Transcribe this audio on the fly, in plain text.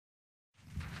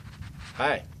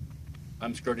Hi,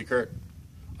 I'm Skirty Curt.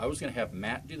 I was going to have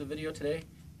Matt do the video today.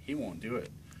 He won't do it.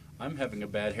 I'm having a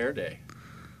bad hair day.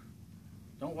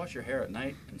 Don't wash your hair at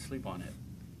night and sleep on it.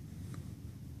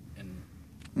 And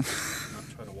not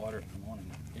try to water it in the morning.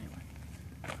 Anyway,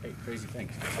 hey, crazy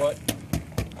things. Guess what?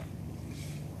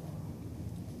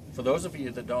 For those of you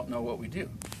that don't know what we do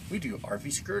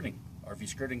RV skirting.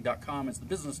 RVskirting.com is the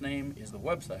business name, is the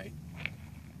website.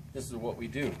 This is what we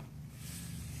do.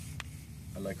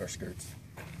 I like our skirts.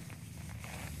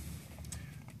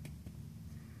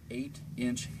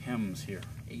 8-inch hems here,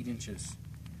 8 inches.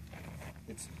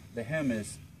 The hem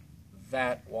is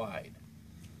that wide.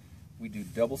 We do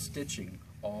double stitching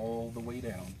all the way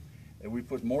down, and we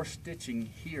put more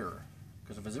stitching here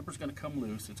because if a zipper's going to come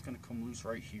loose, it's going to come loose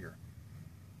right here.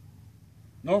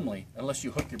 Normally, unless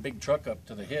you hook your big truck up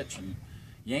to the hitch and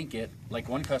yank it like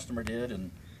one customer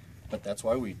did, but that's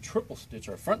why we triple stitch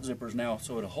our front zippers now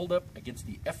so it'll hold up against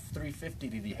the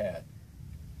F350 that he had.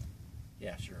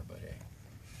 Yeah, sure, but hey,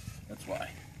 that's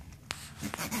why.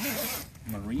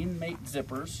 Marine mate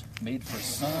zippers made for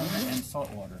sun and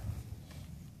saltwater.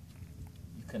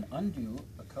 You can undo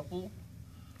a couple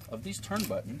of these turn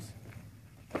buttons,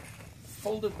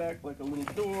 fold it back like a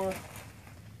little door,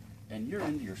 and you're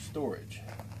into your storage.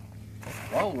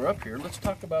 While we're up here, let's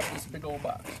talk about this big old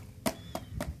box.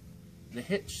 The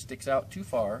hitch sticks out too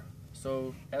far,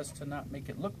 so as to not make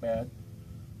it look bad,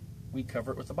 we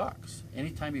cover it with a box.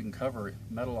 Anytime you can cover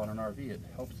metal on an RV, it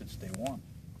helps it stay warm.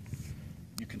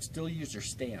 You can still use your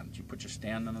stand. You put your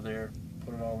stand under there,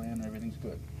 put it all in, everything's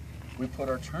good. We put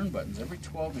our turn buttons every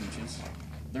 12 inches.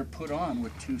 They're put on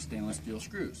with 2 stainless steel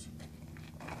screws.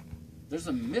 There's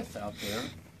a myth out there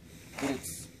that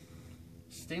it's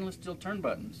stainless steel turn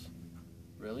buttons.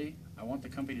 Really? I want the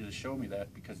company to show me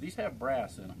that because these have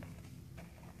brass in them.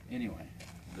 Anyway,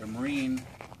 they're marine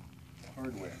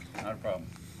hardware, not a problem.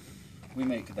 We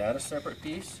make that a separate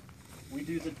piece. We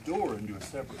do the door into a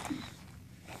separate piece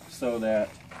so that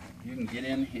you can get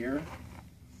in here,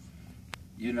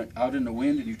 you're out in the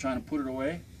wind and you're trying to put it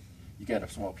away. You got a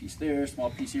small piece there,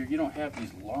 small piece here. You don't have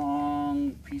these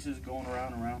long pieces going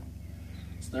around and around.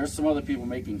 So there's some other people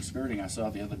making skirting I saw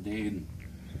the other day, and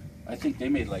I think they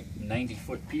made like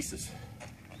 90-foot pieces.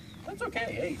 That's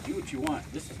okay. Hey, do what you want.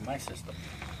 This is my system.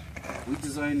 We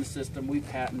designed the system. We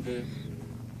patented it.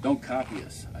 Don't copy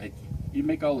us. You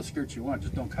make all the skirts you want.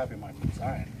 Just don't copy my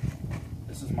design.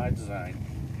 This is my design.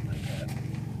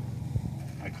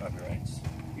 My copyrights.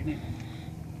 You need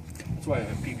it. That's why I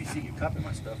have PVC. You copy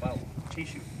my stuff, I will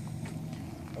chase you.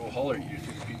 I will holler at you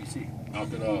through the PVC.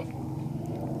 Knock it off.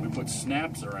 We put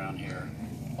snaps around here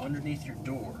underneath your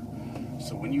door.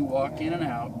 So when you walk in and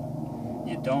out,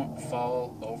 you don't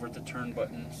fall over the turn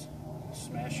buttons,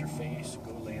 smash your face,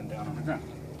 go laying down on the ground.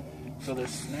 So there's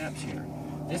snaps here.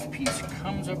 This piece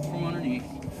comes up from underneath,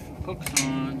 hooks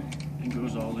on, and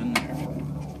goes all in there.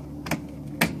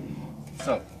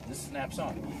 So this snaps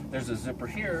on. There's a zipper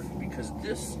here because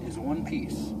this is one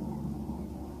piece.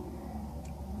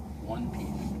 One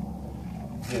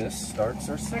piece. This starts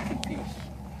our second piece.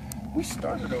 We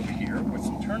started over here with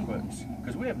some turn buttons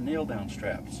because we have nail down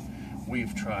straps.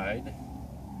 We've tried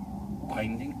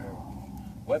binding or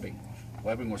webbing.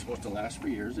 Webbing was supposed to last for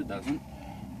years, it doesn't.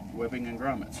 Webbing and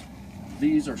grommets.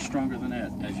 These are stronger than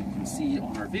that, as you can see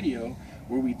on our video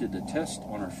where we did the test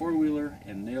on our 4-wheeler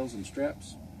and nails and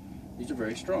straps. These are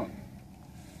very strong.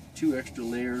 2 extra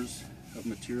layers of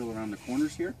material around the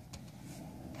corners here.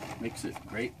 Makes it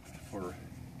great for,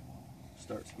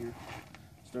 starts here.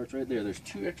 Starts right there. There's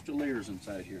 2 extra layers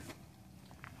inside here.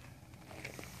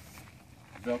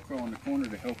 Velcro on the corner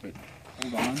to help it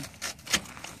hold on.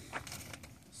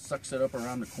 Sucks it up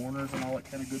around the corners and all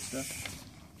that kind of good stuff.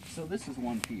 So this is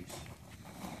one piece.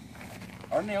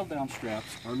 Our nail down straps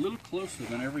are a little closer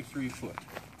than every 3 foot.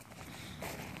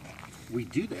 We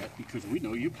do that because we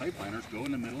know you pipeliners go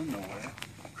in the middle of nowhere,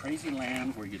 crazy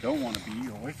land where you don't want to be,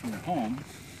 you're away from your home,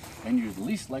 and you at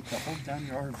least like to hold down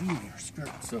your RV and your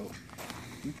skirt. So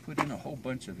we put in a whole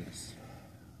bunch of these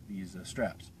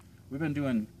straps. We've been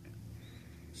doing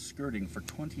skirting for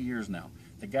 20 years now.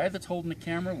 The guy that's holding the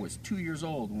camera was 2 years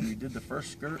old when we did the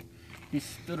first skirt. He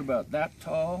stood about that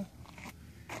tall.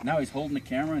 Now he's holding the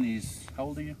camera and he's, how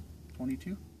old are you?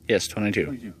 22? Yes, 22.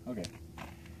 22, okay.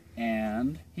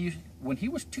 And when he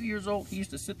was 2 years old, he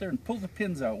used to sit there and pull the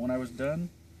pins out when I was done.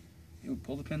 He would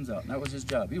pull the pins out, and that was his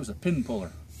job. He was a pin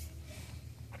puller.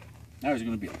 Now he's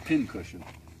going to be a pin cushion.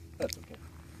 That's okay.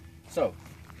 So,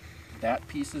 that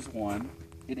piece is one.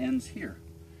 It ends here.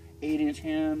 8-inch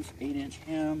hems, 8-inch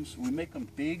hems. We make them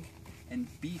big and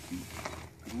beefy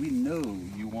because we know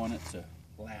you want it to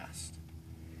last.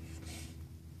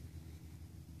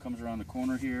 Comes around the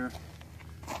corner here.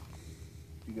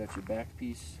 You got your back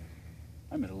piece.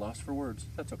 I'm at a loss for words.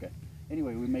 That's okay.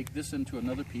 Anyway, we make this into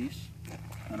another piece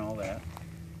and all that.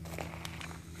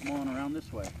 Come on around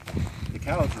this way. The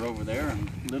cows are over there,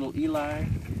 and little Eli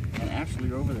and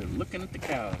Ashley are over there looking at the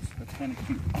cows. That's kind of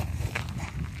cute.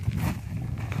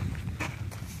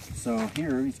 So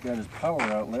here he's got his power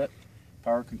outlet.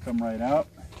 Power can come right out.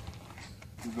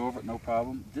 We go over it, no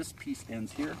problem. This piece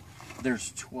ends here.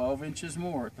 There's 12 inches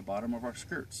more at the bottom of our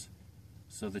skirts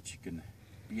so that you can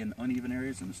be in uneven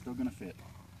areas and it's still going to fit.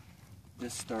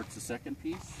 This starts the second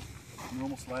piece.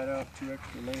 Normal slide out, 2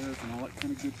 extra layers and all that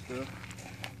kind of good stuff.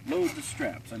 Loads of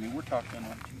straps. I mean, we're talking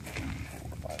 1, 2, 3,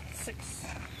 4, 5, 6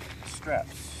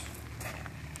 straps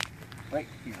right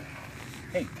here.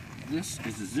 Hey, this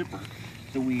is a zipper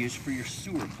that we use for your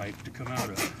sewer pipe to come out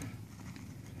of.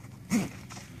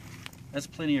 That's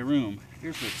plenty of room.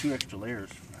 Here's the 2 extra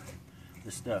layers for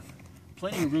this stuff.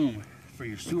 Plenty of room for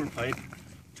your sewer pipe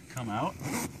to come out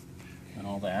and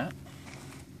all that.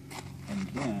 And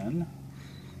then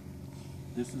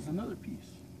this is another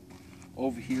piece.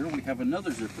 Over here we have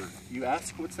another zipper. You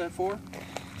ask, what's that for?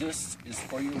 This is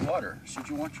for your water. Should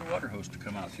you want your water hose to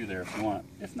come out through there if you want.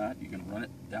 If not, you can run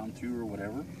it down through or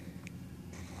whatever.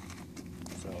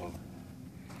 So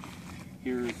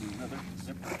here's another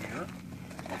zipper here.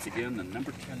 Once again, the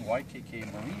number 10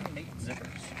 YKK Marine Mate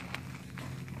zippers.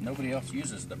 Nobody else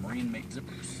uses the Marine Mate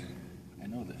zippers. I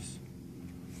know this.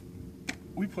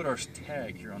 We put our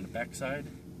tag here on the back side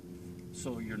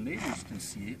so your neighbors can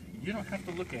see it. You don't have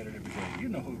to look at it every day. You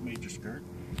know who made your skirt.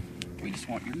 We just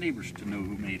want your neighbors to know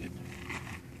who made it.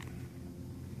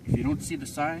 If you don't see the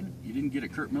sign, you didn't get a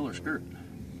Curt Miller skirt.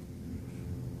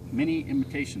 Many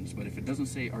imitations, but if it doesn't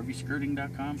say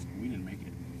rvskirting.com, we didn't make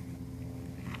it.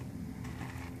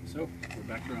 So we're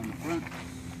back around the front,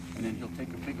 and then he'll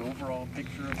take a big overall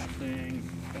picture of the thing,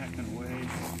 backing away,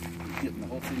 getting the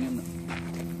whole thing in the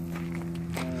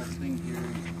whole thing here,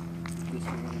 this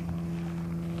way.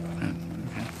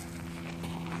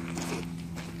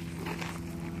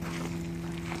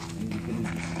 And you can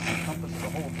encompass the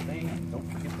whole thing, and don't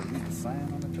forget to read the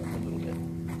sign on the top a little bit.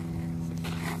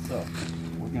 So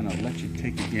we're gonna let you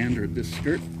take a gander at this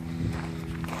skirt.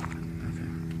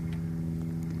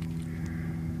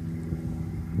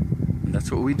 That's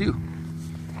what we do.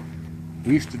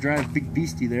 We used to drive Big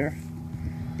Beastie there.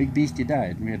 Big Beastie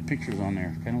died. We had pictures on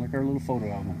there, kind of like our little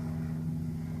photo album.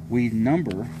 We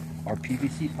number our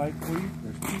PVC pipe for you.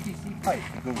 There's PVC pipe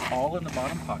that goes all in the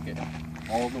bottom pocket,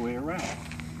 all the way around.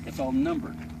 It's all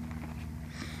numbered.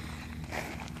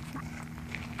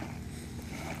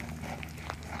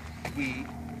 We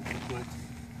put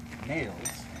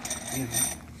nails in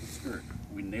the skirt.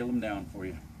 We nail them down for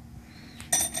you.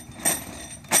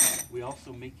 We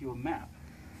also make you a map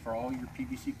for all your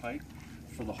PVC pipe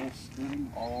for the whole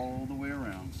skirting all the way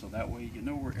around. So that way you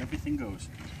know where everything goes.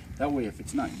 That way if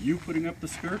it's not you putting up the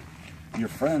skirt, your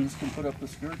friends can put up the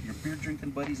skirt, your beer drinking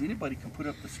buddies, anybody can put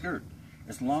up the skirt.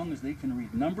 As long as they can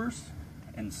read numbers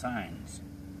and signs.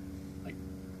 Like,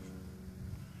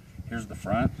 here's the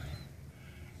front.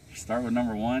 You start with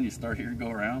number 1, you start here, go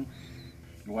around.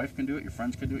 Your wife can do it, your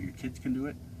friends can do it, your kids can do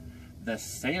it. The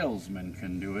salesman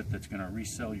can do it that's going to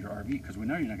resell your RV, because we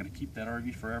know you're not going to keep that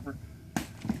RV forever.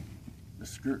 The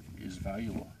skirt is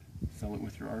valuable. Sell it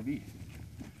with your RV.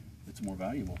 It's more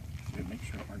valuable. It makes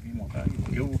your RV more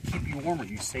valuable. It will keep you warmer.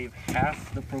 You save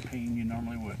half the propane you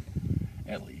normally would,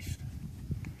 at least.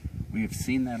 We have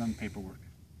seen that on paperwork.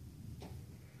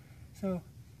 So,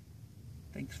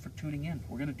 thanks for tuning in.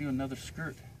 We're going to do another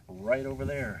skirt right over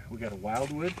there. We got a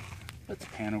wildwood. Let's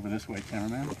pan over this way,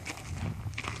 cameraman.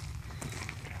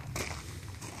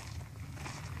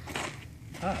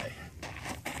 Hi.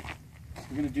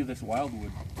 We're going to do this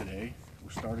wildwood today.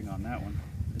 We're starting on that one.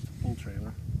 It's a full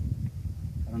trailer.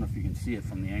 I don't know if you can see it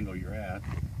from the angle you're at.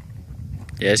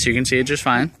 Yes, you can see it just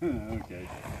fine. Okay.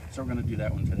 So we're going to do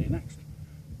that one today next.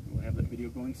 We'll have that video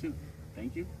going soon.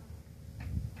 Thank you.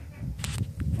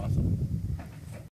 Awesome.